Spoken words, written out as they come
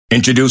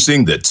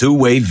Introducing the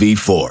Two-Way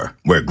V4,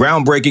 where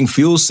groundbreaking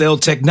fuel cell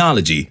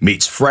technology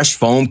meets fresh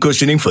foam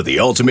cushioning for the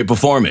ultimate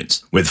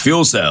performance. With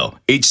Fuel Cell,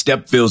 each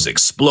step feels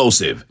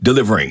explosive,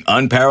 delivering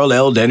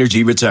unparalleled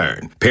energy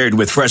return. Paired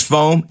with fresh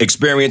foam,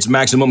 experience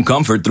maximum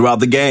comfort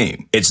throughout the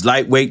game. Its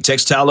lightweight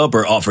textile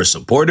upper offers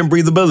support and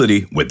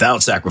breathability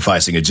without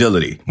sacrificing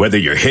agility. Whether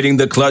you're hitting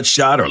the clutch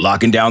shot or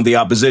locking down the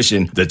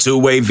opposition, the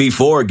Two-Way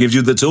V4 gives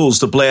you the tools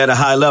to play at a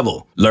high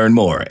level. Learn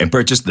more and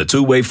purchase the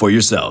Two-Way for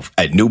yourself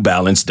at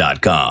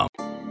newbalance.com.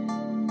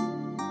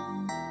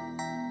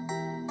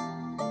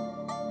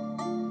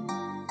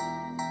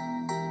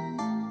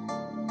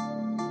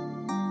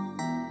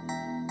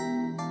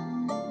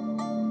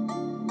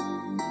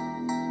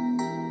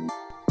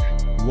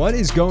 What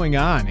is going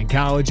on in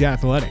college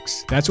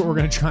athletics? That's what we're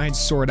going to try and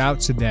sort out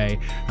today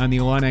on the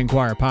Illini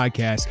Inquirer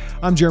podcast.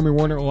 I'm Jeremy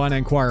Warner, Illini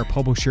Inquirer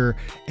publisher,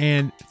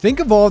 and think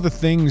of all the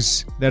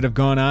things that have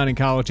gone on in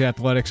college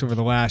athletics over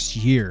the last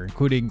year,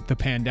 including the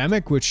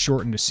pandemic, which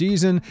shortened the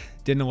season,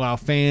 didn't allow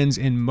fans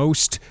in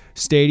most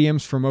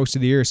stadiums for most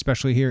of the year,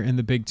 especially here in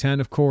the Big Ten,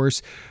 of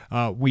course.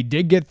 We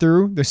did get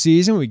through the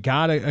season. We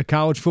got a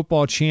college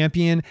football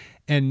champion,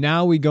 and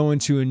now we go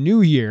into a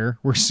new year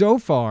where so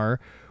far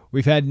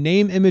we've had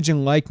name, image,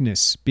 and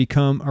likeness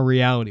become a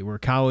reality where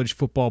college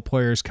football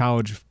players,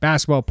 college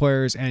basketball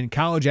players, and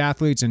college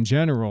athletes in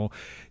general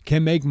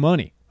can make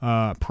money,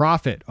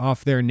 profit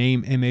off their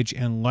name, image,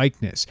 and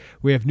likeness.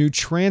 We have new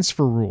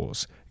transfer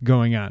rules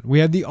going on. We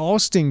have the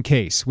Alston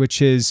case, which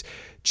has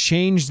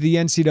changed the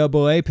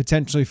NCAA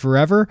potentially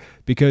forever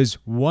because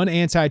one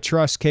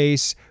antitrust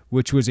case,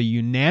 which was a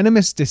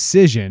unanimous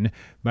decision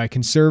by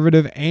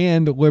conservative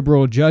and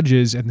liberal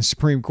judges in the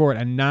Supreme Court, a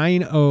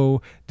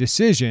 9-0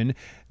 decision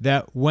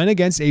that went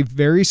against a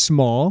very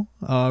small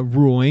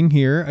ruling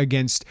here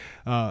against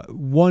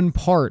one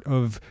part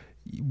of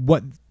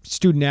what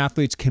student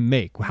athletes can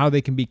make, how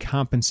they can be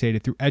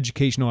compensated through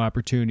educational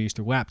opportunities,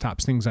 through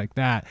laptops, things like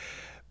that.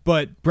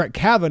 But Brett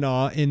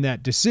Kavanaugh, in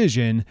that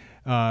decision,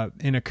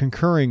 in a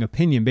concurring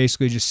opinion,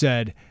 basically just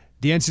said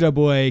the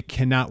NCAA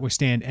cannot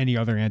withstand any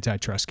other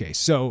antitrust case.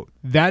 So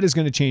that is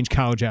going to change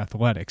college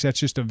athletics. That's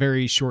just a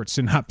very short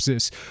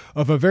synopsis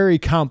of a very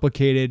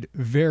complicated,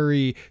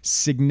 very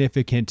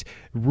significant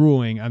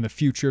ruling on the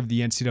future of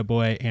the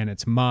NCAA and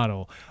its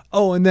model.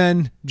 Oh, and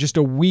then just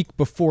a week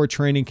before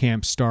training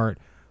camps start,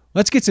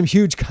 let's get some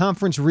huge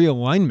conference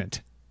realignment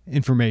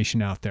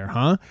information out there,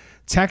 huh?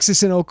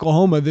 Texas and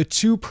Oklahoma, the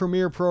two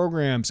premier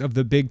programs of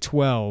the Big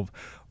 12,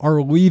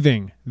 are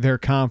leaving their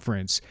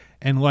conference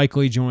and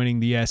likely joining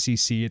the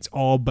SEC. It's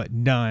all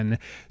but done.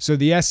 So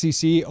the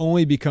SEC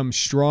only becomes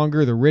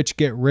stronger. The rich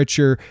get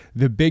richer.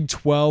 The Big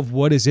 12,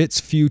 what is its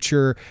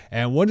future?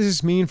 And what does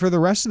this mean for the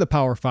rest of the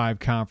Power 5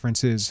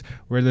 conferences,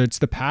 whether it's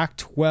the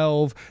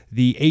Pac-12,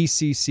 the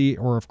ACC,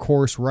 or, of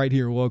course, right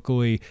here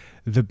locally,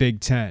 the Big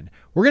 10.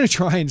 We're going to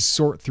try and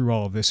sort through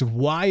all of this.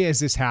 Why is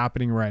this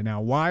happening right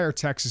now? Why are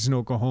Texas and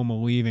Oklahoma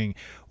leaving?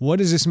 What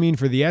does this mean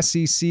for the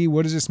SEC?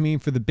 What does this mean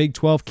for the Big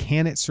 12?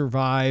 Can it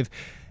survive?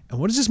 And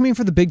what does this mean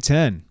for the Big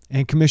 10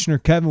 and Commissioner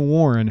Kevin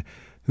Warren,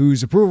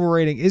 whose approval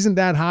rating isn't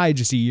that high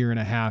just a year and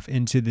a half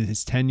into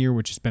his tenure,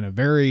 which has been a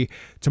very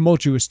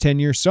tumultuous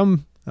tenure.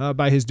 Some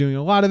by his doing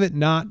a lot of it,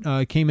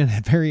 not came in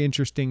at a very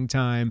interesting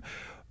time.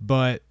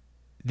 But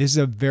this is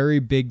a very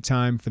big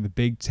time for the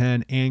Big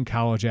Ten and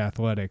college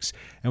athletics.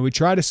 And we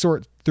try to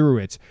sort through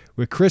it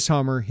with Chris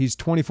Hummer. He's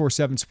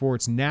 24/7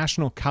 Sports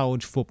national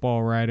college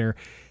football writer.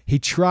 He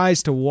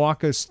tries to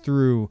walk us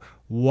through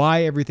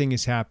why everything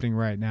is happening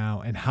right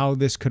now and how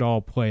this could all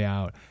play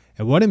out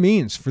and what it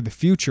means for the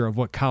future of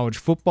what college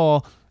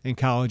football and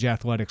college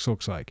athletics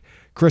looks like.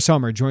 Chris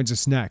Hummer joins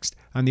us next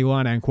on the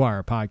Illini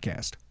Inquirer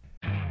podcast.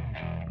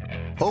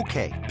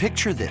 Okay,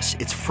 picture this.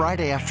 It's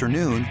Friday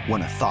afternoon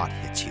when a thought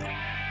hits you.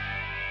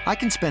 I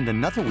can spend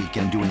another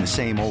weekend doing the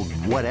same old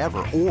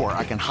whatever, or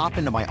I can hop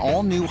into my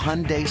all-new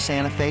Hyundai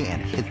Santa Fe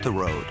and hit the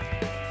road.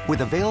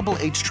 With available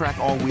H-Track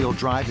all-wheel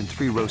drive and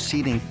 3-row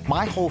seating,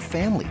 my whole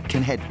family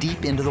can head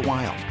deep into the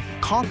wild.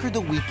 Conquer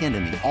the weekend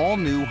in the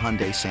all-new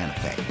Hyundai Santa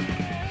Fe.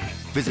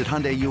 Visit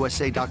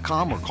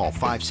HyundaiUSA.com or call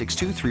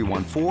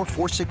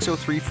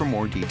 562-314-4603 for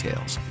more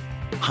details.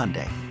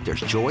 Hyundai,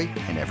 there's joy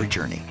in every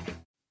journey.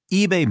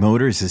 eBay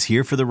Motors is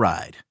here for the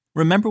ride.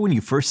 Remember when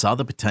you first saw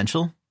the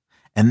potential?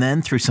 And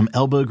then through some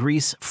elbow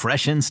grease,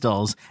 fresh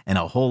installs, and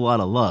a whole lot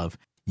of love,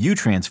 you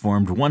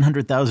transformed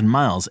 100,000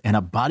 miles and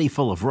a body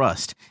full of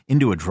rust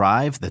into a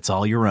drive that's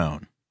all your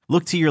own.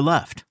 Look to your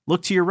left.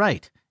 Look to your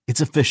right.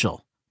 It's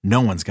official. No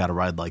one's got a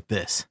ride like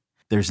this.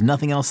 There's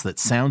nothing else that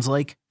sounds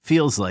like,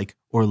 feels like,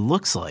 or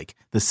looks like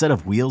the set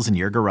of wheels in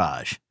your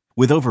garage.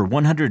 With over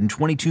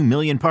 122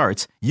 million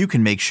parts, you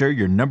can make sure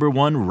your number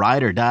one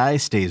ride or die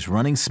stays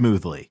running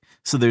smoothly.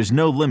 So there's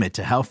no limit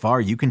to how far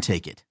you can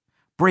take it.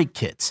 Brake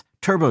kits,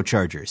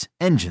 turbochargers,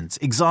 engines,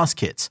 exhaust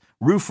kits,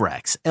 roof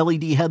racks,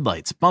 LED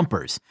headlights,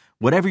 bumpers,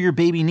 whatever your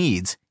baby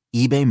needs,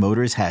 eBay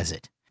Motors has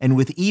it. And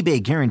with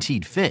eBay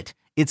Guaranteed Fit,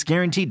 it's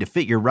guaranteed to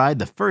fit your ride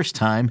the first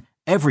time,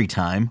 every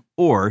time,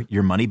 or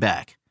your money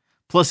back.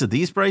 Plus at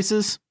these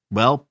prices,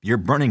 well, you're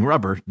burning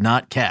rubber,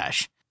 not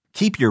cash.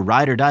 Keep your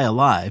ride or die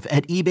alive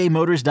at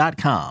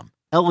ebaymotors.com.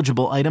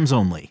 Eligible items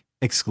only.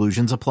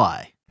 Exclusions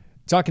apply.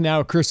 Talking now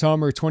with Chris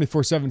Hummer,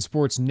 24/7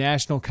 Sports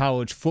national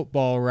college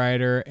football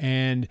writer.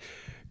 And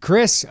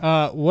Chris,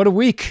 what a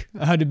week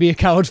to be a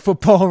college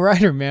football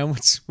writer, man.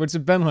 What's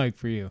it been like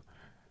for you?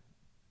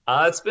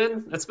 It's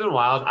been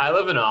wild. I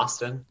live in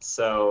Austin,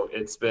 so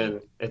it's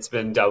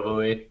been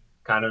doubly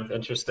kind of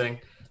interesting.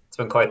 It's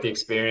been quite the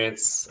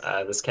experience.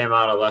 This came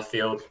out of left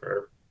field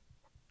for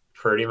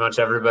pretty much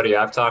everybody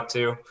I've talked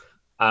to.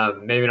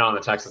 Maybe not on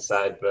the Texas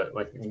side, but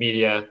like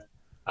media,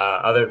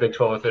 other Big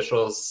 12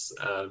 officials,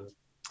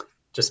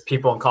 just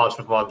people in college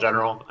football in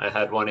general. I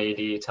had one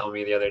AD tell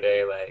me the other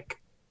day, like,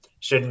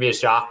 shouldn't be a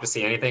shock to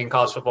see anything in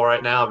college football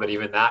right now, but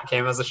even that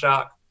came as a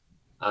shock.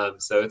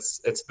 So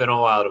it's been a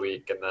wild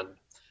week. And then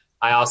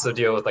I also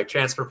deal with like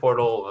transfer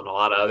portal and a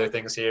lot of other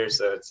things here.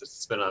 So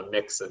it's been a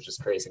mix of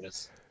just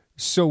craziness.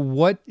 So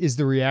what is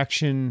the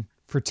reaction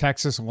for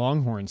Texas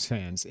Longhorns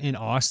fans in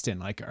Austin?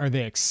 Like, are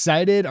they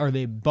excited? Are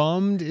they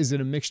bummed? Is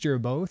it a mixture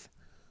of both?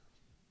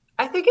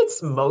 I think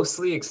it's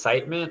mostly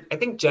excitement. I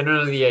think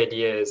generally the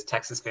idea is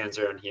Texas fans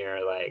are in here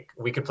like,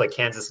 we could play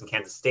Kansas and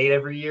Kansas State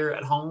every year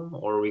at home,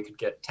 or we could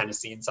get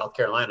Tennessee and South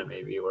Carolina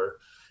maybe, or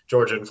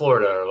Georgia and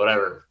Florida, or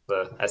whatever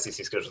the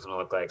SEC schedule is going to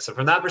look like. So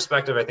from that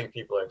perspective, I think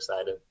people are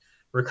excited.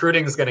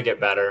 Recruiting is going to get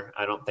better.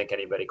 I don't think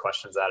anybody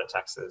questions that at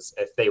Texas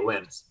if they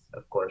win,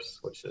 of course,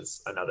 which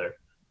is another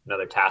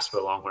task for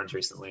the Longhorns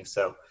recently.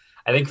 So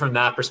I think from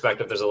that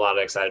perspective, there's a lot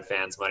of excited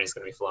fans. Money's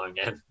going to be flowing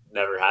in.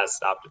 Never has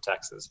stopped at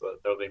Texas,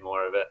 but there'll be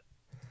more of it.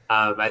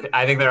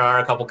 I think there are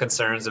a couple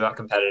concerns about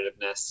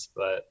competitiveness,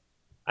 but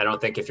I don't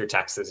think if you're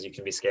Texas, you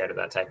can be scared of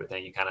that type of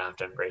thing. You kind of have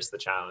to embrace the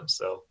challenge.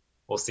 So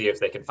we'll see if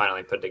they can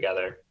finally put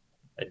together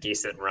a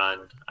decent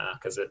run,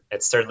 because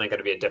it's certainly going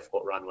to be a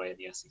difficult runway in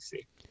the SEC.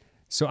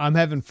 So I'm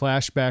having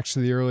flashbacks to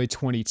the early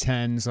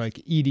 2010s, like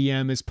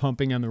EDM is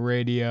pumping on the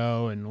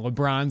radio and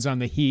LeBron's on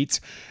the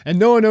Heat, and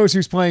no one knows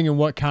who's playing in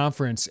what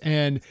conference.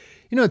 And,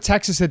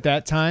 Texas at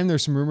that time,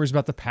 there's some rumors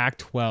about the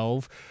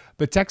Pac-12,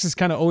 but Texas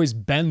kind of always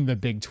been the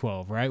Big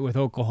 12, right, with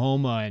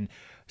Oklahoma. And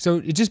so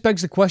it just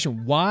begs the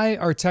question, why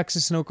are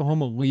Texas and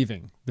Oklahoma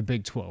leaving the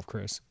Big 12,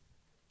 Chris?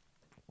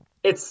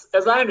 It's,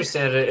 as I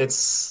understand it,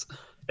 it's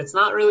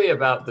not really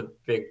about the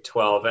Big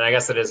 12, and I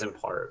guess it is in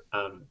part.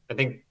 I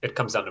think it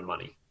comes down to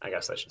money. I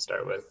guess I should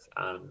start with.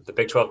 The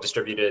Big 12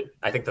 distributed,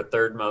 I think, the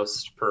third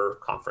most per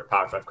conference,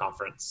 Power 5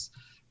 conference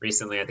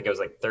recently. I think it was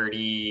like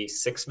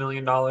 $36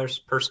 million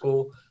per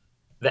school.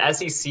 The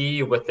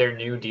SEC, with their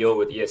new deal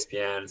with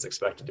ESPN, is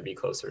expected to be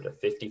closer to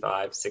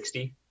 55,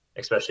 60,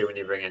 especially when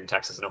you bring in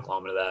Texas and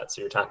Oklahoma to that. So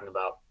you're talking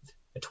about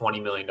a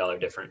 $20 million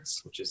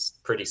difference, which is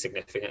pretty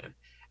significant.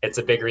 It's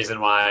a big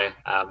reason why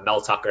Mel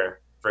Tucker,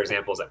 for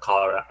example, is at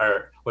Colorado,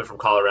 or went from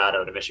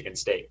Colorado to Michigan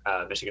State.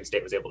 Michigan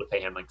State was able to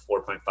pay him like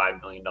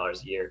 $4.5 million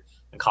a year,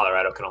 and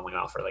Colorado could only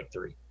offer like $3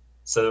 million.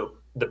 So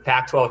the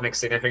Pac-12 makes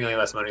significantly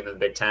less money than the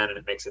Big Ten, and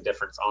it makes a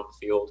difference on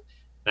the field.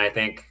 And I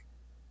think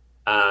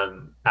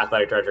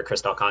athletic director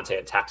Chris Del Conte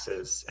at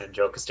Texas and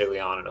Joe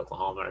Castiglione at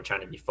Oklahoma are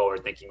trying to be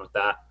forward-thinking with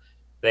that.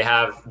 They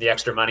have the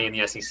extra money in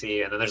the SEC,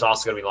 and then there's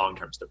also going to be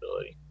long-term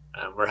stability.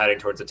 We're heading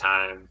towards a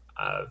time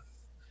of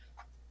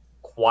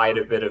quite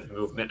a bit of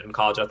movement in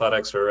college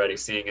athletics. We're already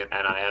seeing it,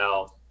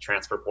 NIL,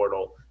 transfer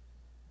portal,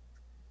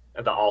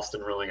 the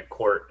Alston ruling at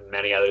court, and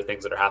many other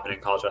things that are happening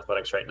in college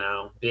athletics right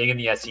now. Being in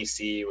the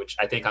SEC, which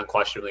I think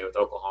unquestionably with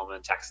Oklahoma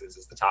and Texas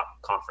is the top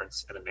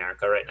conference in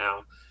America right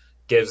now,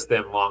 gives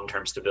them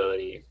long-term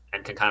stability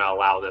and can kind of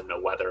allow them to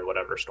weather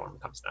whatever storm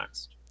comes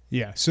next.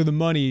 Yeah, so the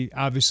money,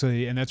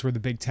 obviously, and that's where the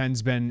Big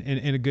Ten's been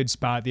in a good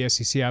spot. The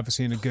SEC,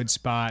 obviously, in a good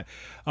spot.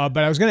 But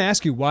I was going to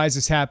ask you, why is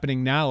this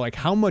happening now? Like,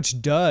 how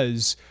much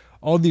does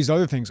all these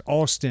other things,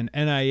 Alston,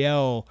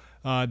 NIL,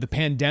 the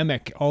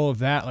pandemic, all of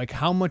that, like,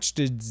 how much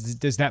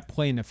does that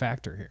play in a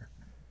factor here?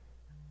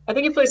 I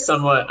think it plays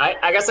somewhat.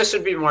 I guess I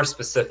should be more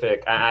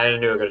specific. I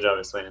didn't do a good job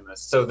explaining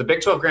this. So the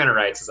Big 12 grant of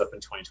rights is up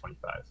in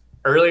 2025.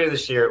 Earlier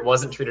this year, it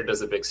wasn't treated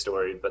as a big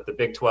story, but the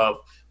Big 12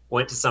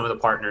 went to some of the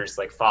partners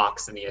like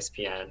Fox and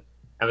ESPN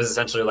and was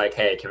essentially like,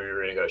 hey, can we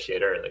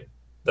renegotiate early?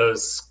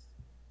 Those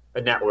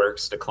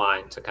networks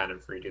declined to kind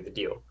of redo the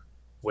deal,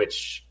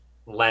 which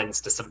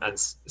lends to some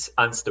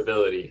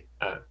instability.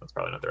 That's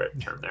probably not the right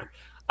term there.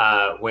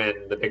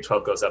 When the Big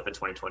 12 goes up in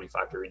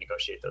 2025 to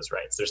renegotiate those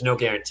rights, there's no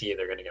guarantee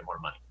they're going to get more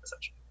money,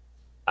 essentially.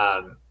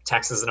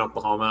 Texas and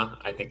Oklahoma,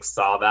 I think,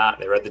 saw that.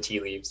 They read the tea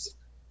leaves,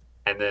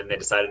 and then they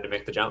decided to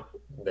make the jump.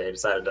 They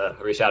decided to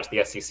reach out to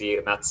the SEC,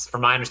 and that's,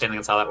 from my understanding,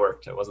 that's how that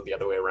worked. It wasn't the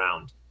other way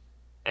around.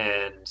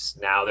 And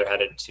now they're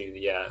headed to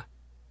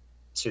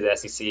the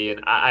SEC,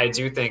 and I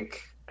do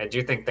think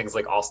things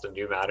like Alston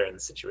do matter in the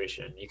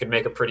situation. You can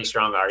make a pretty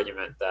strong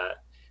argument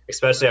that,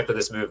 especially after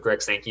this move,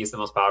 Greg Sankey is the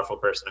most powerful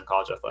person in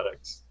college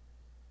athletics.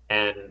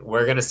 And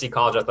we're going to see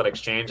college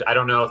athletics change. I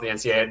don't know if the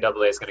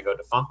NCAA is going to go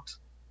defunct.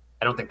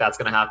 I don't think that's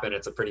going to happen.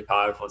 It's a pretty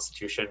powerful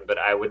institution, but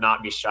I would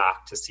not be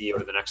shocked to see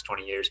over the next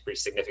 20 years pretty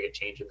significant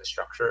change in the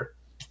structure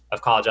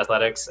of college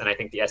athletics. And I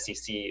think the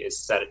SEC has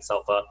set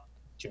itself up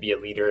to be a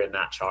leader in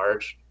that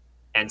charge.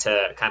 and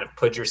to kind of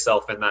put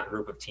yourself in that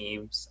group of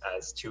teams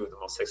as two of the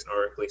most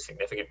historically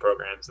significant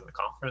programs in the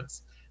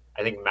conference,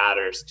 I think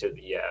matters to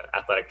the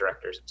athletic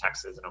directors of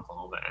Texas and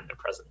Oklahoma and their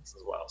presidents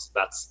as well. So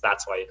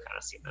that's why you've kind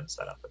of seen them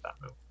set up with that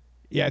move.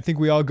 Yeah, I think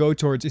we all go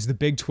towards, is the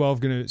Big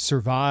 12 going to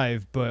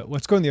survive? But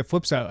let's go on the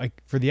flip side.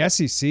 Like for the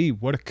SEC,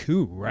 what a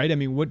coup, right? I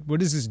mean, what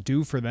does this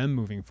do for them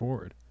moving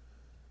forward?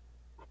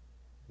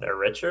 They're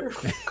richer.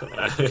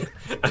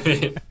 I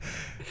mean,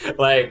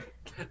 like,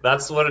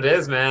 that's what it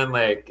is, man.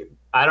 Like,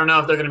 I don't know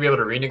if they're going to be able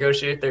to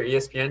renegotiate their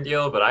ESPN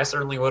deal, but I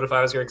certainly would if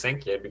I was Greg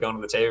Sankey. I'd be going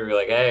to the table and be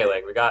like, hey,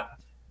 like, we got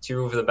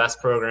two of the best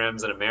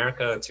programs in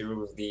America,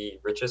 two of the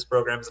richest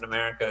programs in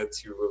America,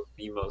 two of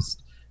the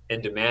most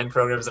in-demand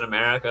programs in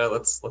America.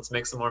 Let's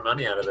make some more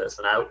money out of this.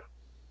 And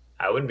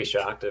I wouldn't be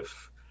shocked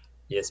if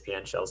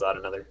ESPN shells out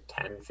another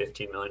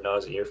 $10-15 million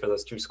a year for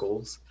those two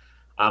schools.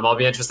 I'll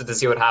be interested to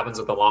see what happens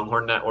with the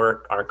Longhorn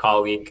Network. Our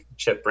colleague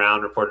Chip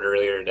Brown reported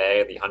earlier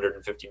today the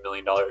 $150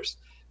 million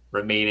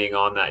remaining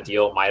on that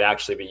deal might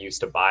actually be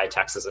used to buy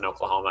Texas and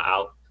Oklahoma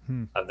out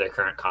of their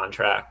current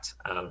contract.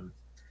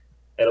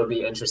 It'll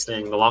be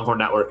interesting. The Longhorn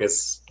Network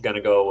is going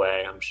to go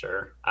away, I'm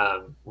sure,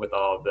 with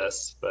all of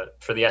this. But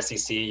for the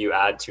SEC, you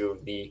add two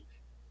of the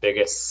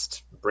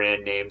biggest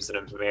brand names in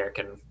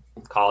American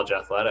college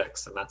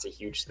athletics, and that's a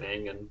huge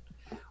thing. And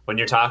when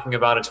you're talking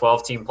about a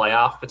 12-team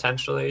playoff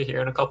potentially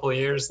here in a couple of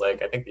years,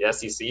 like I think the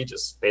SEC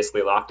just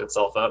basically locked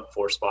itself up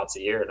 4 spots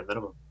a year at a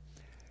minimum.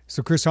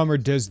 So Chris Hummer,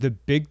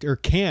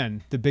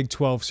 can the Big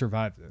 12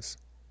 survive this?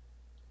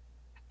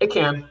 It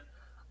can.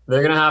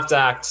 They're going to have to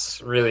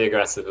act really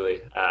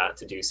aggressively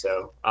to do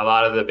so. A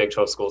lot of the Big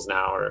 12 schools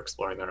now are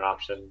exploring their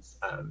options.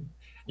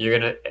 You're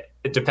going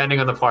to, depending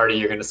on the party,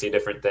 you're going to see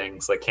different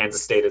things. Like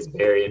Kansas State is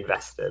very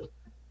invested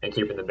in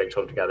keeping the Big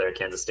 12 together.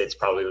 Kansas State's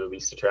probably the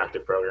least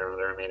attractive program of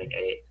the remaining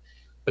 8.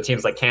 But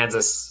teams like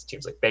Kansas,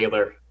 teams like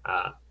Baylor,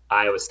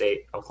 Iowa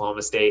State,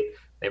 Oklahoma State,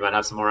 they might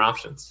have some more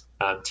options.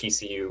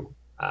 TCU,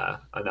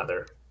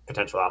 another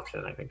potential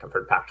option. I think I've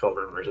heard Pac-12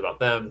 rumors about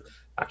them,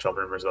 Pac-12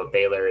 rumors about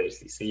Baylor,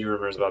 ACC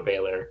rumors about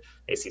Baylor,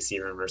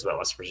 ACC rumors about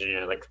West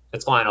Virginia. Like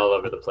it's flying all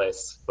over the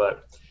place.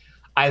 But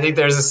I think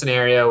there's a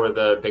scenario where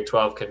the Big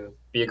 12 can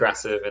be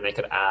aggressive and they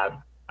could add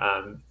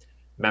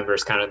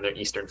members kind of in their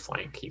eastern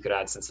flank. You could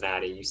add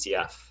Cincinnati,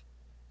 UCF,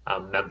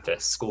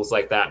 Memphis, schools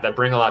like that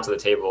bring a lot to the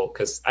table.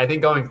 Because I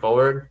think going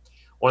forward,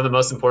 one of the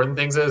most important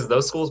things is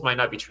those schools might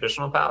not be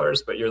traditional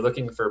powers, but you're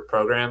looking for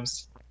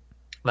programs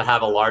that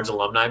have a large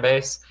alumni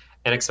base,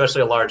 and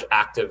especially a large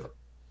active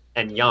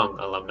and young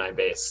alumni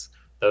base,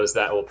 those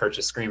that will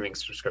purchase streaming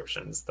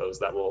subscriptions, those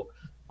that will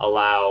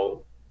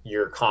allow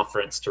your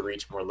conference to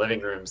reach more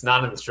living rooms,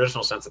 not in the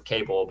traditional sense of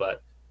cable,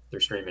 but through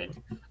streaming.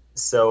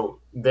 So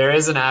there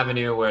is an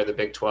avenue where the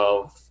Big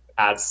 12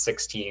 adds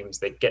 6 teams,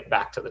 they get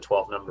back to the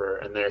 12 number,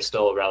 and they're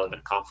still a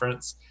relevant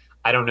conference.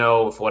 I don't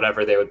know if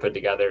whatever they would put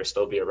together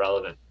still be a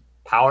relevant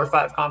Power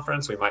 5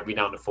 conference. We might be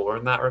down to 4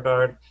 in that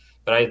regard.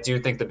 But I do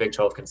think the Big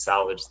 12 can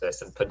salvage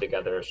this and put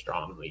together a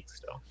strong league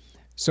still.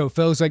 So it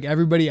feels like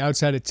everybody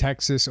outside of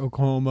Texas,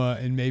 Oklahoma,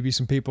 and maybe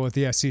some people at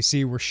the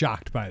SEC were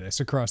shocked by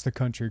this across the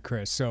country,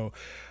 Chris. So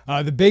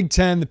the Big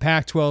 10, the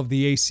Pac-12,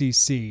 the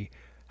ACC,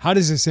 how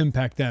does this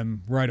impact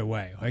them right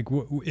away? Like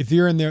if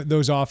you're in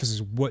those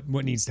offices, what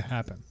needs to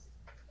happen?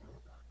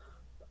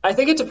 I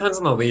think it depends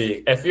on the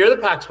league. If you're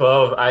the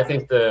Pac-12, I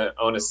think the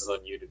onus is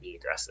on you to be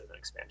aggressive in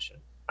expansion.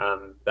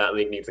 That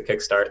league needs a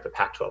kickstart. The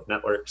Pac-12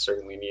 network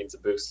certainly needs a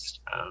boost.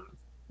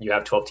 You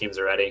have 12 teams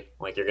already.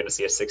 Like you're going to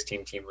see a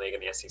 16-team league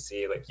in the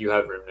SEC. Like you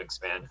have room to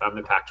expand. If I'm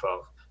the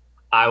Pac-12,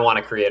 I want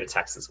to create a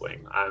Texas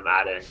wing. I'm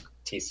adding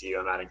TCU.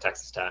 I'm adding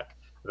Texas Tech.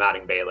 I'm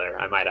adding Baylor.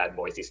 I might add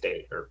Boise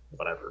State or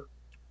whatever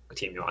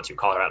team you want to,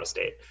 Colorado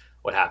State,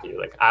 what have you.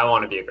 Like I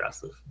want to be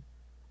aggressive.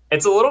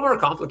 It's a little more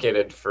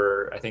complicated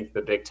for, I think,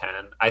 the Big 10.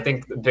 I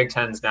think the Big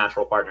 10's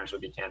natural partners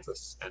would be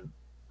Kansas and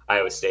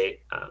Iowa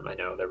State. I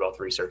know they're both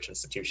research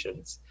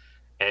institutions.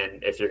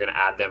 And if you're going to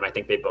add them, I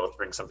think they both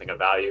bring something of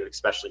value,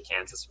 especially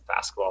Kansas with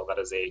basketball. That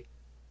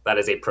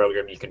is a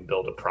program you can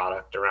build a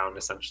product around,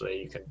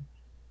 essentially. You can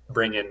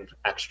bring in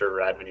extra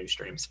revenue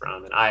streams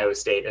from. And Iowa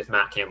State, if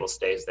Matt Campbell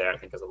stays there, I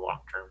think is a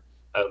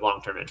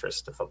long-term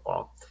interest to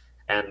football.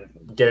 And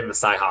getting the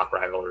Cy-Hawk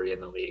rivalry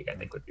in the league, I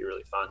think would be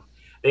really fun.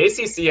 The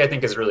ACC, I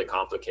think, is really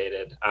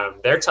complicated.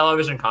 Their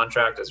television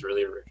contract is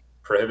really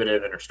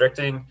prohibitive and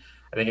restricting.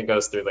 I think it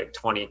goes through like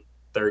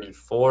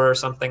 2034 or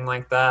something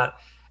like that.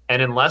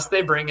 And unless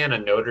they bring in a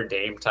Notre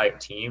Dame type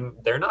team,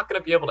 they're not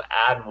going to be able to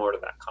add more to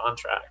that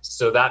contract.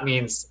 So that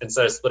means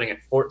instead of splitting it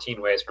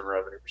 14 ways from a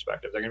revenue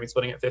perspective, they're going to be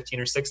splitting it 15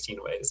 or 16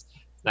 ways.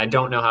 And I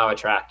don't know how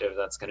attractive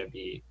that's going to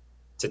be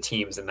to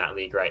teams in that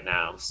league right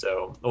now.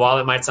 So while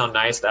it might sound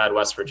nice to add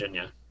West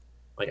Virginia,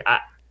 like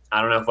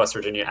I don't know if West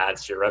Virginia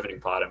adds to your revenue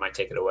pot, it might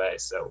take it away.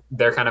 So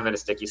they're kind of in a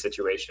sticky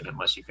situation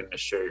unless you can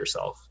assure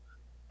yourself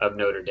of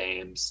Notre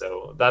Dame.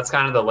 So that's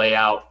kind of the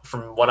layout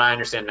from what I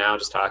understand now,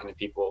 just talking to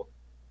people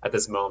at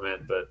this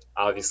moment. But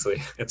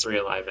obviously it's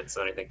realignment,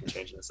 so anything can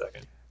change in a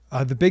second.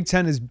 The Big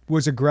Ten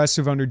was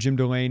aggressive under Jim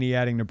Delaney,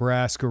 adding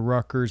Nebraska,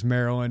 Rutgers,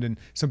 Maryland, and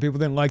some people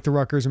didn't like the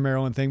Rutgers and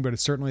Maryland thing, but it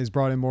certainly has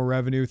brought in more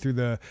revenue through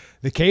the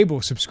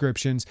cable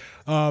subscriptions.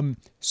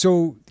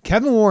 So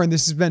Kevin Warren,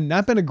 this has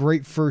not been a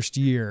great first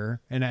year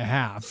and a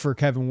half for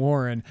Kevin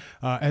Warren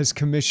as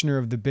commissioner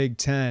of the Big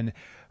Ten.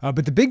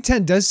 But the Big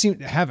Ten does seem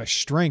to have a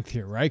strength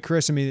here, right,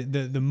 Chris? I mean,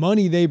 the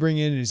money they bring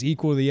in is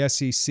equal to the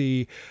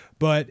SEC,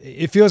 but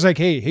it feels like,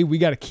 hey, we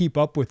got to keep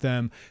up with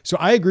them. So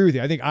I agree with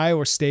you. I think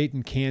Iowa State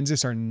and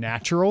Kansas are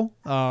natural,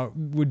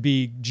 would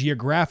be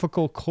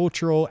geographical,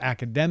 cultural,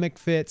 academic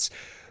fits.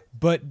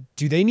 But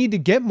do they need to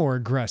get more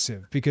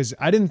aggressive? Because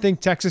I didn't think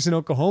Texas and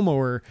Oklahoma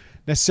were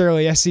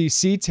necessarily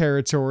SEC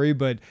territory,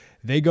 but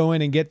they go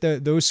in and get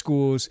those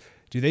schools.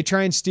 Do they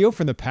try and steal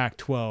from the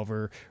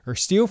Pac-12 or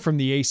steal from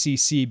the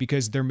ACC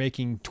because they're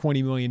making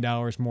 $20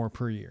 million more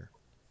per year?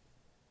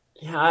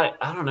 Yeah,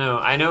 I don't know.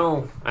 I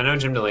know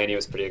Jim Delaney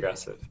was pretty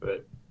aggressive,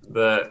 but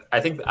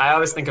I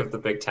always think of the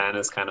Big Ten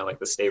as kind of like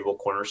the stable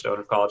cornerstone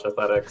of college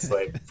athletics.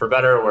 Like, for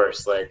better or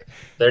worse, like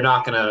they're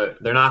not gonna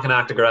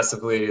act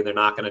aggressively. They're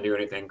not gonna do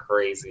anything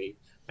crazy.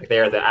 Like, they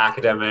are the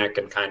academic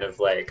and kind of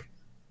like,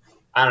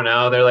 I don't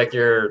know. They're like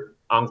your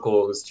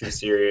uncle who's too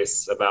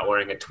serious about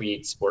wearing a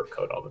tweed sport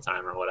coat all the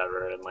time or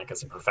whatever, and like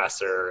is a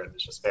professor and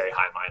is just very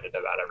high-minded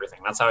about everything.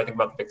 That's how I think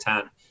about the Big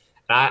Ten.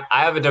 And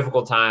I have a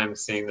difficult time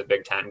seeing the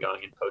Big Ten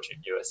going and poaching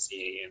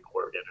USC and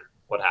Oregon or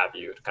what have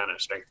you to kind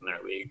of strengthen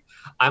their league.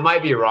 I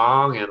might be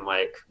wrong, and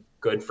like,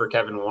 good for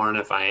Kevin Warren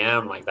if I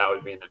am. Like, that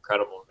would be an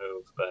incredible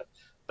move, but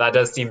that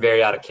does seem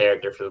very out of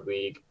character for the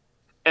league.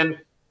 And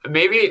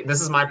maybe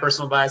this is my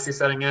personal bias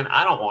setting in.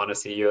 I don't want to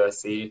see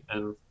USC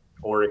and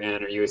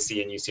Oregon or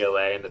USC and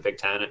UCLA in the Big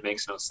Ten. It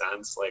makes no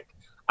sense. Like,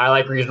 I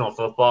like regional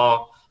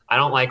football. I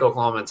don't like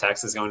Oklahoma and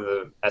Texas going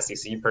to the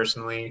SEC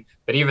personally,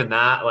 but even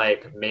that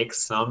like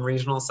makes some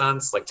regional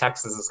sense. Like,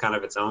 Texas is kind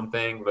of its own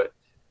thing, but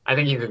I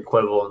think you could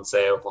quibble and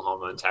say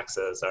Oklahoma and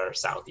Texas are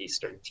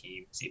southeastern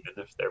teams, even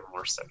if they're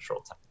more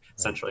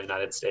central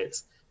United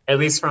States. At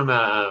least from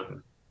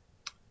a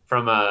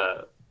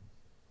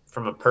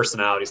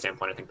personality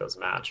standpoint, I think those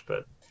match.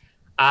 But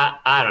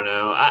I don't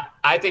know.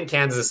 I think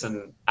Kansas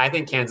and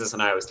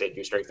Iowa State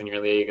do strengthen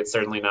your league. It's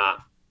certainly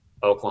not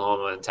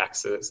Oklahoma and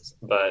Texas,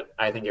 but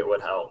I think it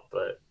would help.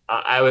 But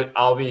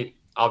I'll be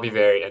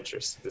very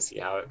interested to see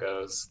how it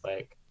goes.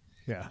 Like,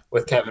 yeah,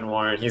 with Kevin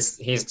Warren,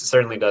 he's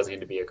certainly does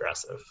need to be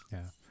aggressive.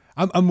 Yeah.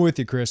 I'm with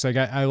you, Chris. Like,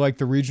 I like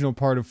the regional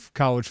part of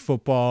college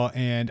football,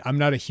 and I'm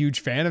not a huge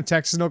fan of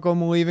Texas and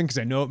Oklahoma leaving because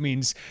I know it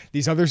means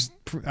these other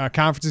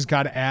conferences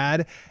got to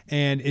add,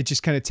 and it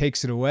just kind of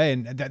takes it away.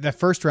 And that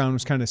first round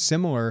was kind of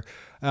similar,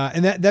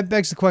 and that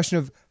begs the question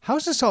of how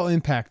does this all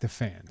impact the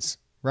fans,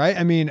 right?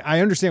 I mean,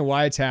 I understand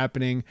why it's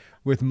happening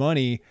with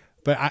money,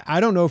 but I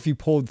don't know if you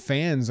polled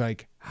fans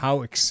like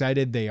how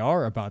excited they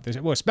are about this.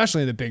 Well,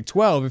 especially in the Big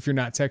 12 if you're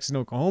not Texas and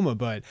Oklahoma,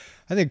 but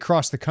I think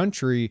across the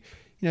country,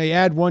 you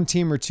add one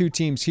team or two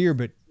teams here,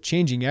 but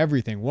changing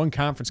everything, one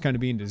conference kind of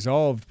being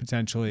dissolved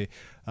potentially,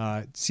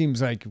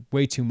 seems like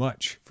way too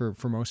much for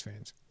most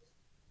fans.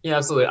 Yeah,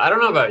 absolutely. I don't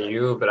know about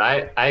you, but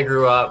I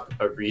grew up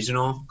a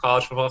regional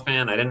college football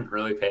fan. I didn't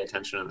really pay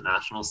attention to the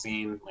national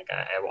scene. Like,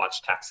 I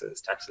watched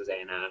Texas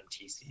A&M,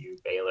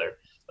 TCU, Baylor.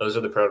 Those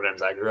are the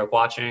programs I grew up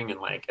watching. And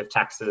like, if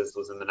Texas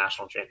was in the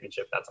national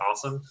championship, that's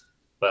awesome.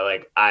 But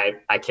like,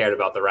 I cared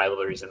about the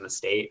rivalries in the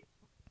state.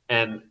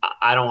 And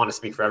I don't want to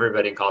speak for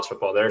everybody in college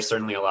football. There's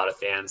certainly a lot of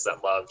fans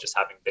that love just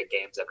having big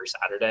games every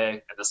Saturday,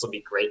 and this will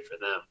be great for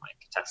them. Like,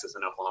 Texas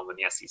and Oklahoma in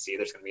the SEC,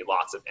 there's going to be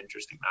lots of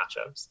interesting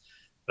matchups.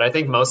 But I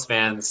think most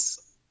fans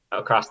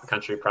across the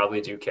country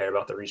probably do care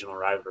about the regional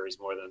rivalries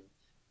more than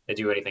they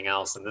do anything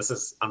else. And this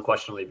is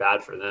unquestionably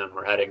bad for them.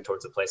 We're heading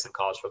towards a place in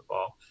college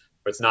football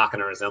where it's not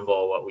going to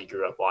resemble what we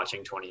grew up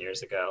watching 20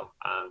 years ago.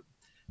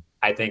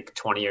 I think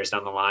 20 years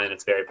down the line,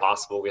 it's very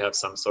possible we have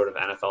some sort of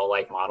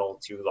NFL-like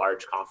model, two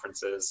large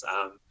conferences.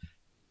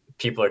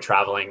 People are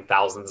traveling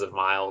thousands of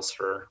miles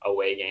for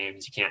away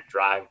games. You can't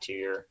drive to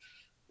your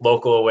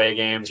local away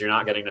games. You're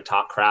not getting to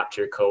talk crap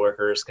to your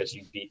coworkers because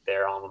you beat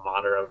their alma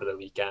mater over the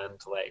weekend.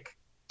 Like,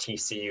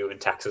 TCU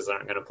and Texas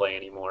aren't going to play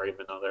anymore,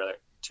 even though they're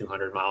like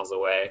 200 miles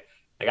away.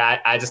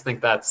 Like, I just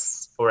think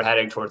we're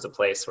heading towards a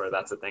place where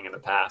that's a thing in the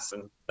past.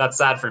 And that's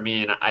sad for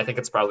me. And I think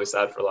it's probably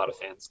sad for a lot of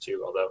fans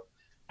too, although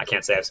I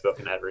can't say I've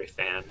spoken to every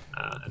fan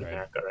in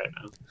America right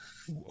now.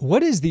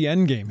 What is the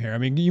end game here? I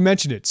mean, you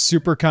mentioned it,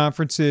 super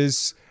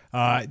conferences.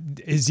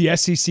 Is the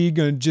SEC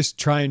going to just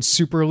try and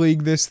super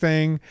league this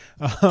thing?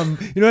 You know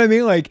what I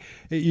mean? Like,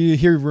 you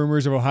hear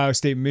rumors of Ohio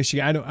State,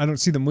 Michigan. I don't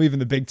see them leaving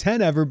the Big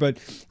Ten ever, but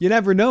you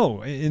never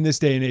know in this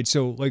day and age.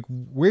 So like,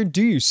 where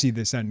do you see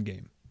this end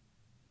game?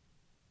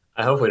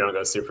 I hope we don't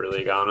go Super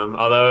League on them.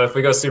 Although if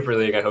we go Super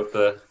League, I hope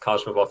the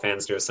college football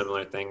fans do a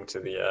similar thing to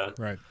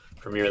the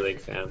Premier League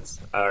fans,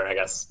 or I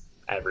guess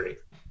every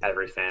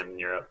fan in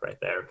Europe right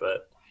there.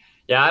 But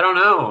yeah, I don't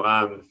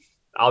know.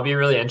 I'll be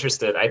really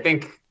interested. I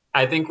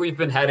think we've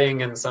been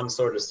heading in some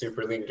sort of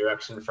Super League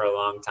direction for a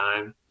long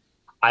time.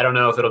 I don't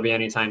know if it'll be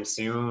anytime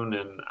soon,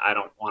 and I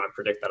don't want to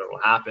predict that it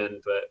will happen,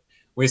 but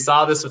we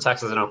saw this with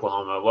Texas and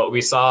Oklahoma. What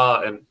we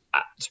saw, and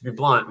to be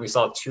blunt, we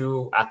saw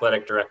two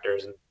athletic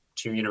directors and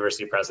two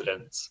university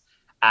presidents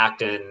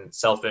act in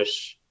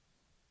selfish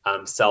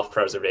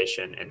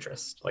self-preservation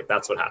interest. Like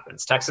that's what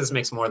happens. Texas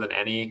makes more than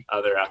any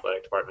other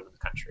athletic department in the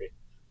country.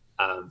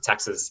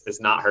 Texas is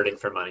not hurting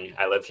for money.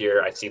 I live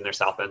here. I've seen their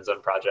South End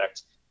Zone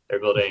project. They're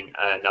building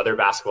another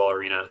basketball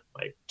arena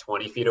like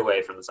 20 feet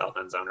away from the South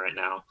End Zone right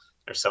now.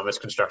 There's so much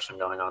construction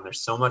going on.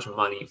 There's so much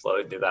money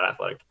flowing through that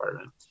athletic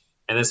department.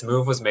 And this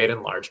move was made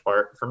in large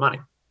part for money.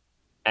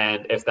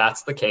 And if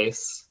that's the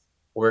case,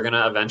 we're going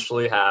to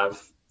eventually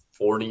have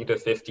 40 to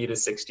 50 to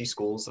 60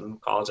 schools in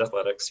college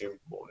athletics who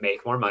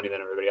make more money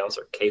than everybody else,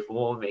 are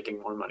capable of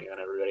making more money than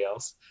everybody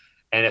else.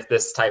 And if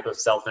this type of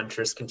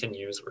self-interest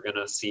continues, we're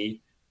going to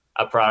see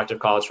a product of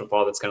college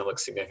football that's going to look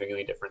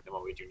significantly different than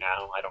what we do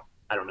now.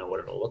 I don't know what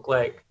it'll look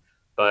like,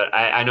 but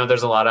I know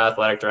there's a lot of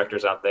athletic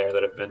directors out there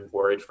that have been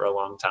worried for a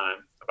long time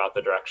about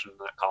the direction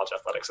that college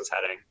athletics is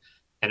heading.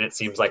 And it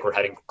seems like we're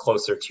heading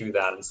closer to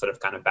that instead of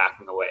kind of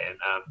backing away and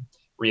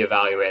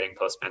reevaluating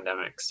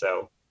post-pandemic.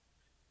 So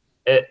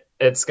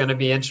it's going to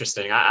be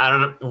interesting. I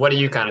don't know. What do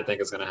you kind of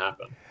think is going to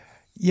happen?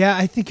 Yeah,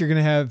 I think you're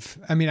going to have,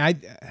 I mean, I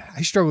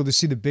struggle to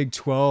see the Big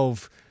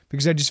 12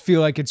 because I just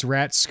feel like it's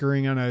rats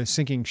scurrying on a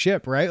sinking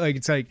ship, right? Like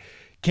it's like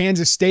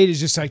Kansas State is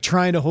just like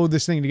trying to hold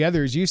this thing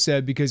together, as you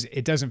said, because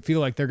it doesn't feel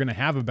like they're going to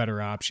have a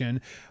better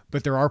option,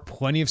 but there are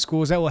plenty of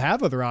schools that will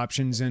have other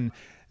options, and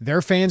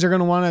their fans are going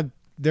to want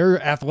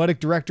their athletic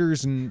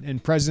directors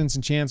and presidents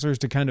and chancellors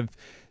to kind of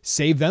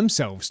save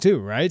themselves too,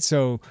 right?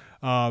 So,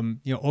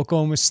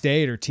 Oklahoma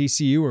State or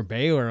TCU or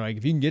Baylor, like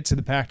if you can get to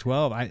the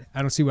Pac-12,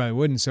 I don't see why they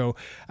wouldn't. So,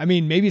 I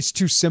mean, maybe it's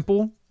too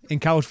simple in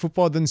college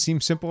football. It doesn't seem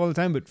simple all the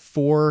time, but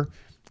 4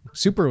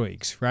 super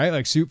leagues, right?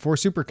 Like 4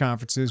 super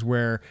conferences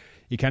where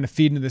you kind of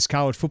feed into this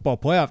college football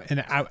playoff.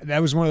 And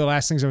that was one of the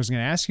last things I was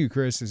going to ask you,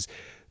 Chris, is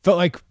felt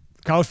like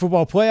college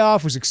football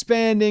playoff was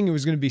expanding. It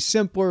was going to be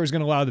simpler. It was going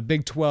to allow the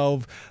Big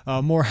 12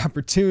 more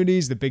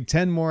opportunities, the Big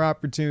 10 more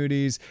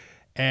opportunities.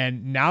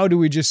 And now do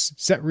we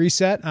just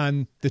reset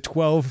on the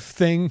 12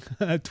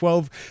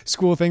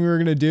 school thing we were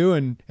going to do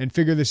and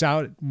figure this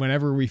out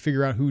whenever we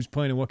figure out who's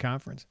playing in what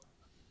conference?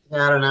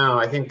 Yeah, I don't know.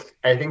 I think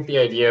the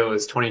idea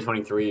was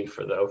 2023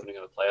 for the opening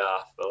of the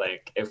playoff. But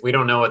like, if we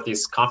don't know what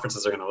these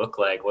conferences are going to look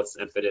like, what's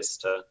the impetus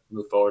to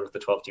move forward with the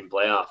 12-team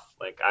playoff?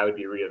 Like, I would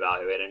be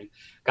reevaluating.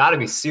 Got to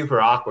be super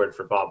awkward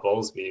for Bob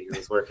Bowlesby, who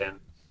was working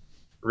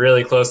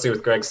really closely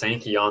with Greg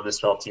Sankey on this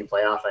 12-team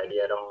playoff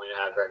idea. To only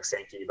have Greg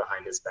Sankey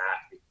behind his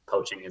back,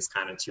 coaching his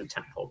kind of 2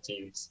 tentpole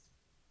teams.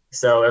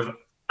 So if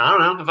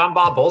I'm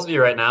Bob Bowlesby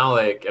right now,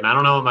 like, and I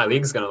don't know what my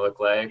league's going to look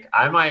like,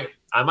 I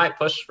might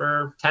push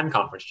for 10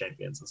 conference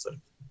champions instead of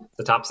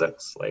the top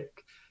 6,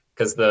 like,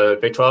 because the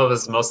Big 12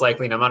 is most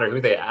likely, no matter who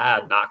they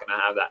add, not going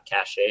to have that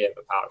cachet of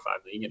a Power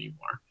 5 league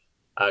anymore,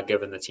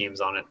 given the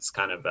teams on its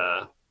kind of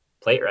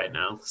plate right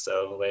now.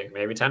 So like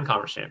maybe 10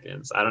 conference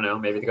champions. I don't know.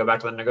 Maybe they go back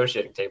to the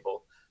negotiating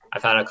table.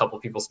 I've had a couple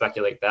people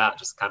speculate that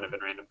just kind of in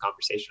random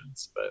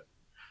conversations, but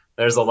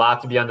there's a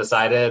lot to be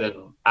undecided.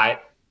 And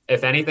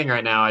if anything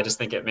right now, I just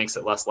think it makes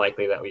it less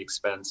likely that we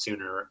expand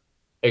sooner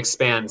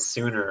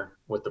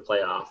with the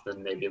playoff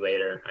than maybe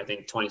later. I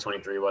think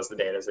 2023 was the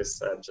date, as I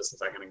said just a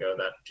second ago,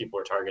 that people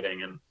were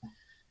targeting. And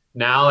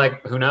now,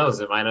 like, who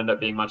knows? It might end up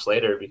being much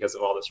later because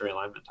of all this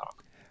realignment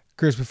talk.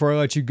 Chris, before I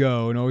let you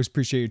go, and always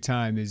appreciate your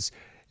time, it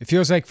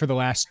feels like for the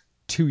last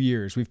 2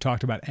 years we've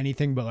talked about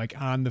anything but like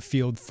on the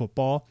field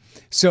football.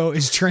 So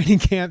as training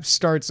camp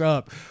starts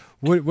up,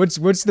 what's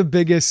the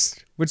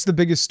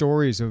biggest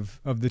stories of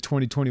the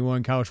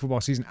 2021 college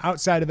football season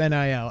outside of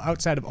NIL,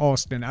 outside of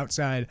Austin,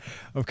 outside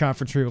of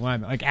conference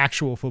realignment, like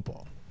actual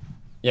football?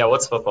 Yeah,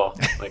 what's football?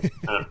 Like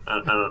I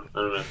don't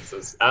know what this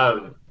is.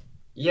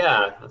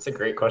 Yeah, that's a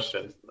great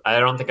question.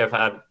 I don't think I've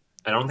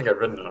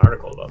written an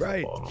article about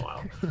football in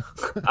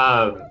a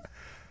while.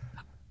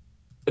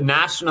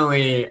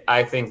 Nationally,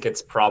 I think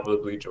it's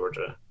probably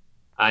Georgia.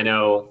 I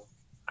know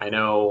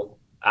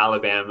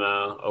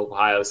Alabama,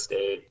 Ohio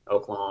State,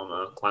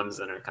 Oklahoma,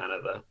 Clemson are kind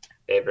of the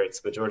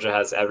favorites, but Georgia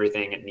has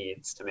everything it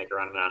needs to make a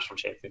run at a national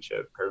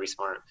championship. Kirby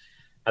Smart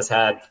has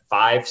had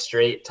 5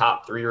 straight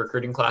top 3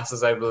 recruiting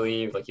classes, I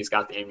believe. Like, he's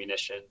got the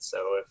ammunition. So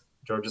if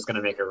Georgia's going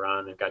to make a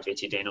run, they've got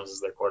JT Daniels as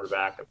their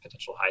quarterback, a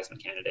potential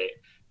Heisman candidate.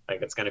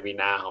 Like, it's going to be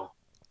now.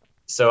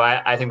 So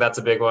I think that's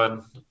a big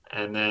one.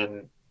 And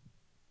then,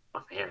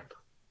 oh man,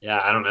 yeah,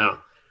 I don't know.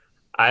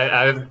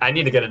 I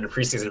need to get into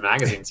preseason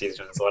magazine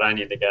season is what I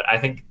need to get. I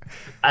think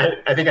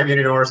I'm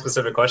getting a more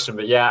specific question,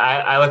 but yeah,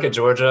 I look at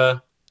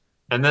Georgia,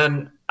 and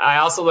then I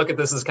also look at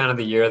this as kind of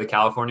the year of the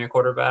California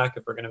quarterback,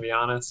 if we're going to be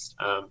honest.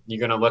 You're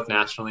going to look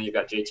nationally. You've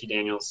got JT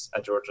Daniels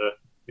at Georgia.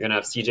 You're going to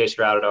have CJ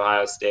Stroud at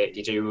Ohio State,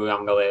 DJ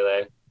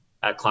Uiagalelei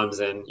at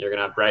Clemson. You're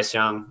going to have Bryce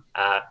Young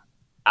at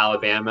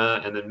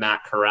Alabama, and then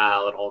Matt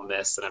Corral at Ole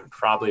Miss. And I'm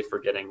probably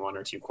forgetting 1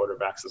 or 2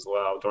 quarterbacks as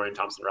well. Dorian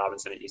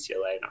Thompson-Robinson at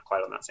UCLA, not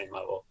quite on that same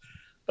level.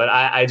 But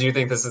I do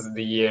think this is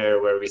the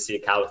year where we see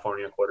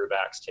California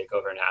quarterbacks take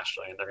over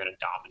nationally, and they're going to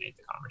dominate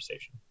the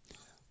conversation.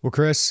 Well,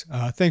 Chris,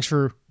 thanks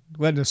for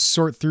letting us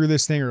sort through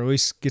this thing, or at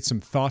least get some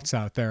thoughts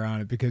out there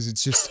on it, because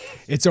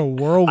it's a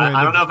whirlwind.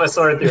 I don't know if I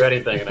sorted through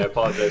anything, and I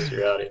apologize to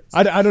your audience.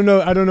 I don't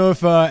know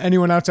if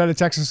anyone outside of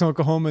Texas and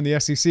Oklahoma and the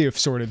SEC have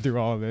sorted through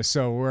all of this,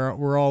 so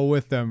we're all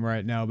with them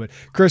right now. But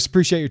Chris,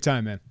 appreciate your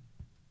time, man.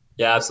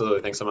 Yeah,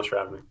 absolutely. Thanks so much for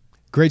having me.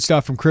 Great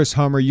stuff from Chris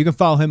Hummer. You can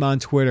follow him on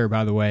Twitter,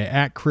 by the way,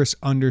 at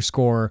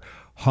Chris_Hummer.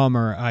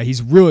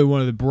 He's really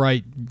one of the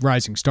bright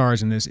rising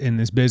stars in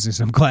this business.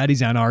 I'm glad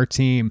he's on our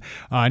team,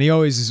 and he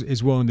always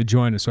is willing to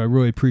join us. So I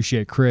really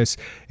appreciate Chris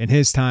and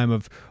his time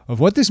of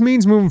what this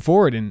means moving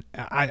forward. And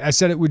I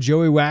said it with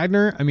Joey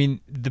Wagner. I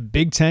mean, the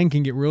Big Ten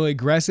can get really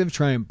aggressive,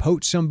 try and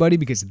poach somebody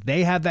because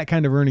they have that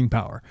kind of earning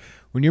power.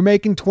 When you're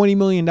making $20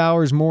 million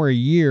more a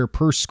year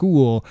per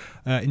school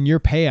in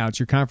your payouts,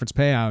 your conference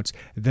payouts,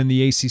 than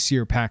the ACC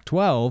or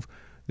Pac-12,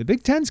 the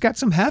Big Ten's got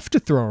some heft to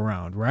throw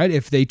around, right?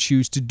 If they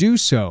choose to do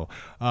so,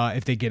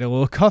 if they get a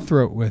little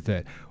cutthroat with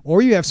it.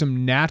 Or you have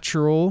some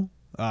natural,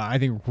 I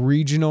think,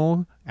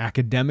 regional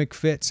academic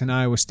fits in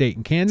Iowa State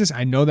and Kansas.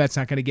 I know that's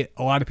not going to get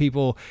a lot of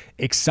people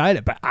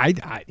excited, but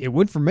it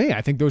would for me.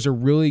 I think those are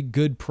really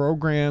good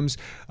programs.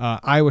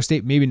 Iowa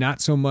State, maybe not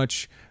so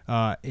much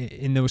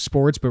in those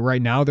sports, but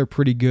right now they're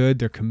pretty good.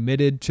 They're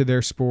committed to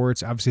their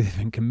sports. Obviously, they've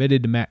been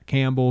committed to Matt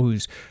Campbell,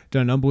 who's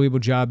done an unbelievable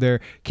job there.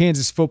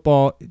 Kansas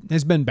football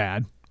has been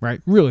bad,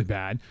 right? Really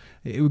bad.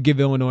 It would give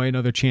Illinois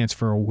another chance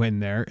for a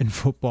win there in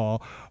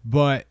football,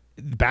 but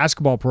the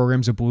basketball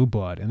program's a blue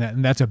blood,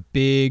 and that's a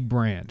big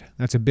brand.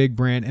 That's a big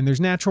brand, and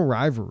there's natural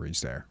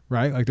rivalries there,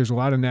 right? Like, there's a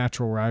lot of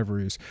natural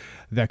rivalries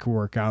that could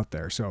work out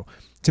there. So,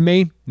 to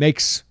me,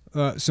 makes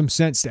some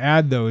sense to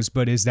add those,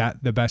 but is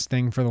that the best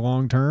thing for the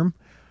long term?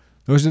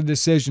 Those are the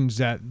decisions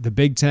that the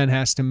Big Ten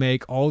has to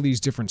make, all these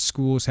different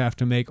schools have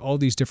to make, all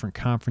these different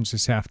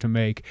conferences have to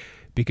make,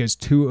 because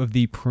two of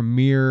the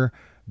premier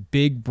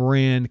big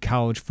brand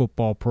college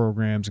football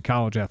programs and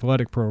college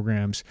athletic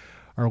programs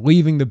are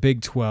leaving the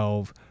Big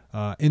 12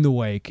 in the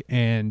wake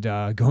and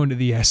going to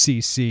the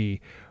SEC,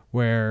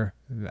 where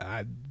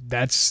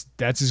that's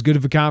as good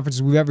of a conference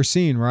as we've ever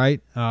seen, right?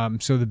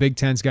 So the Big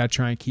Ten's got to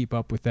try and keep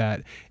up with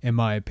that, in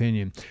my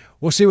opinion.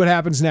 We'll see what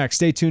happens next.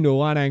 Stay tuned to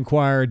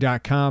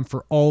IlliniInquirer.com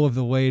for all of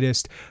the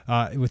latest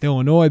with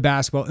Illinois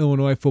basketball,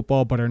 Illinois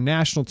football, but our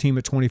national team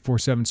at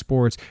 24/7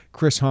 Sports,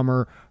 Chris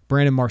Hummer,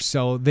 Brandon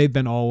Marcello, they've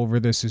been all over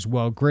this as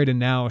well. Great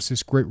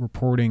analysis, great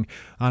reporting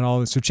on all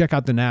this. So check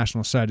out the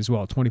national site as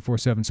well,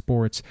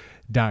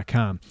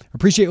 247sports.com.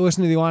 Appreciate you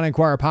listening to the Illini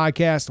Inquirer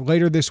podcast.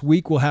 Later this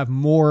week, we'll have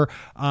more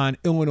on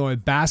Illinois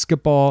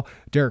basketball.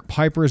 Derek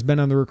Piper has been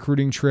on the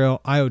recruiting trail.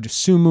 Ayo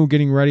Dosunmu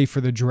getting ready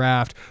for the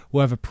draft.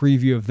 We'll have a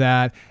preview of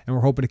that, and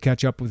we're hoping to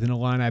catch up with an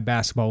Illini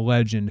basketball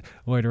legend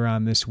later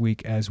on this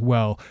week as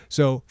well.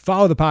 So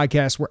follow the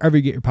podcast wherever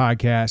you get your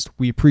podcast.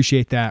 We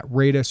appreciate that.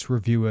 Rate us,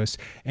 review us,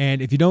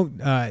 and if you don't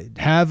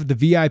have the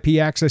VIP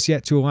access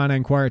yet to Illini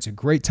Inquirer, it's a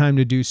great time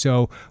to do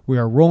so. We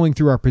are rolling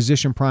through our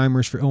position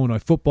primers for Illinois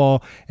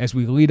football as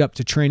we lead up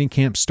to training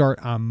camp start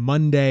on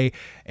Monday.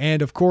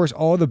 And of course,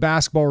 all the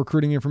basketball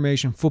recruiting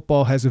information.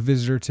 Football has a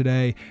visitor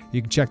today.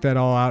 You can check that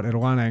all out at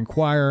Illini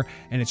Inquirer,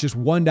 and it's just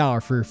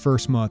 $1 for your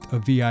first month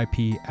of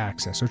VIP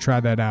access. So try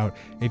that out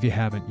if you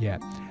haven't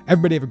yet.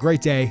 Everybody have a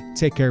great day.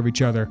 Take care of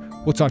each other.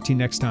 We'll talk to you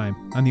next time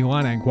on the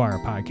Illini Inquirer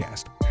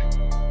podcast.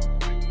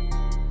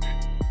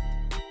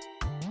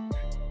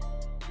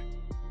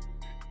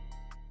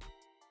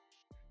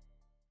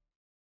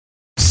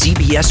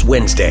 CBS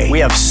Wednesday. We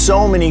have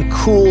so many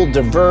cool,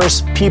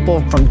 diverse people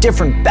from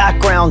different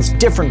backgrounds,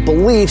 different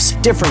beliefs,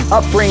 different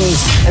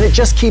upbringings, and it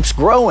just keeps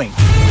growing.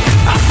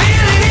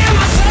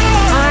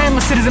 I'm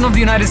a citizen of the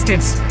United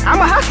States.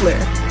 I'm a hustler.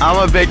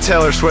 I'm a big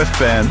Taylor Swift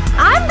fan.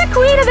 I'm the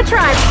queen of the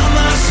tribe.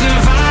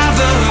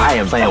 I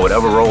am playing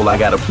whatever role I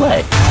gotta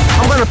play.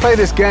 I'm gonna play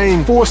this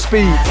game full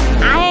speed.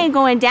 I ain't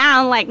going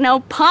down like no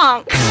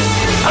punk.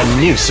 A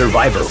new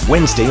Survivor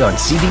Wednesday on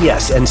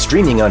CBS and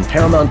streaming on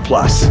Paramount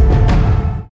Plus.